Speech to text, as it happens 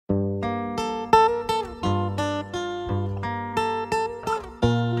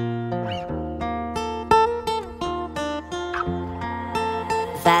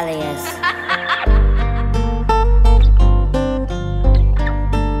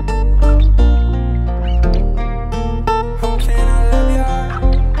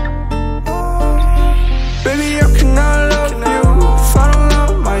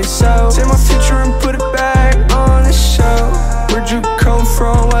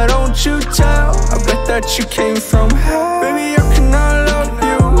why don't you tell? I bet that you came from hell. Baby, how can I love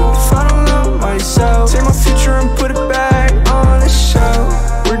you if I don't love myself? Take my future and put it back on the shelf.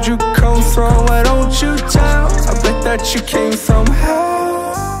 Where'd you come from? Why don't you tell? I bet that you came from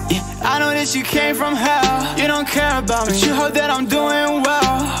hell. Yeah, I know that you came from hell. You don't care about me, but you hope that I'm doing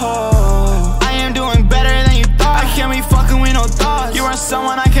well. Oh, I am doing better than you thought. I can't be fucking with no thoughts. You are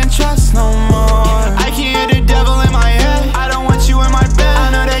someone I can trust no more. I can hear the devil in my head. I don't want you in my bed. I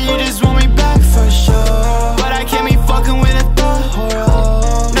know that you just want me back for sure, but I can't be fucking with a thought.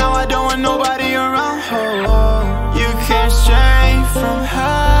 Oh, now I don't want nobody around. Oh, you came straight from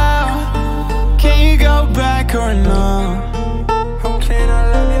hell. Can you go back or no? How can I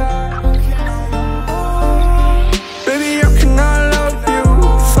love you? Baby, how can I love you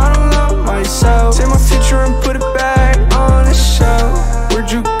if I don't love myself? Take my future and put it back on the shelf.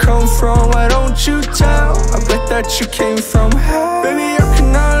 Where'd you come from? Why don't you tell? I bet that you came from hell. Baby, how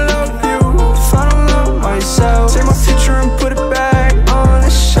can I love you if I don't love myself? Take my future and put it back on the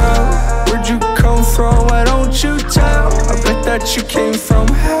shelf. Where'd you come from? Why don't you tell? I bet that you came from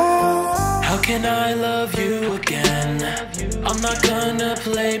hell. How can I love you again? I'm not gonna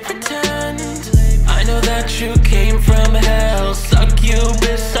play pretend. I know that you came from hell.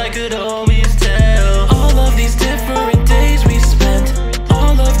 Succubus, I could always tell. All of these different days we spent,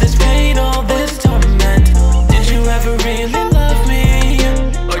 all of this pain, all this torment. Did you ever really love me?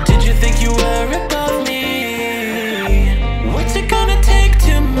 Or did you think you were above me? What's it gonna take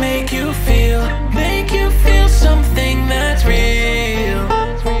to make you feel something that's real?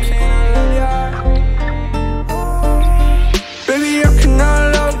 Baby, how can I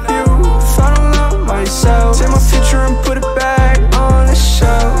love you if I don't love myself? Take my future and put it back on the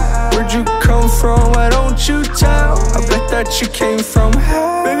shelf. Where'd you come from? Why don't you tell? I bet that you came from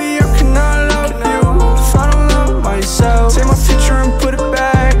hell. Baby, how can I love you if I don't love myself? Take my future and put it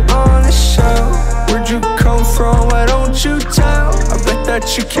back on the shelf. Where'd you come from? Why don't you tell? I bet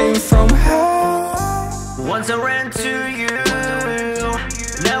that you came from hell. Once I ran to you,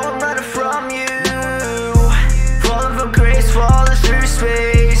 now I'm running from you. Falling from grace, falling through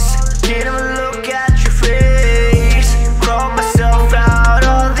space. Can't even look at your face. Crawl myself out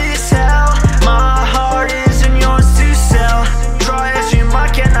of this hell. My heart isn't yours to sell. Try as you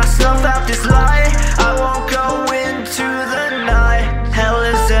might, cannot snuff out this light. I won't go into the night. Hell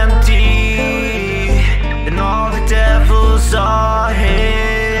is empty, and all the devils are here.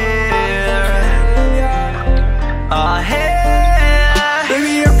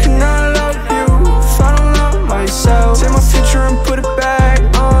 Baby, how can I love you if I don't love myself? Take my future and put it back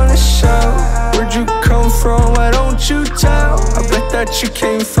on the shelf. Where'd you come from? Why don't you tell? I bet that you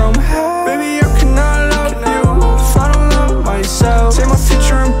came from hell. Baby, how can I love you if I don't love myself? Take my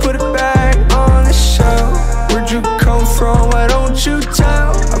future and put it back on the shelf. Where'd you come from? Why don't you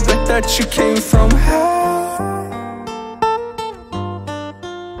tell? I bet that you came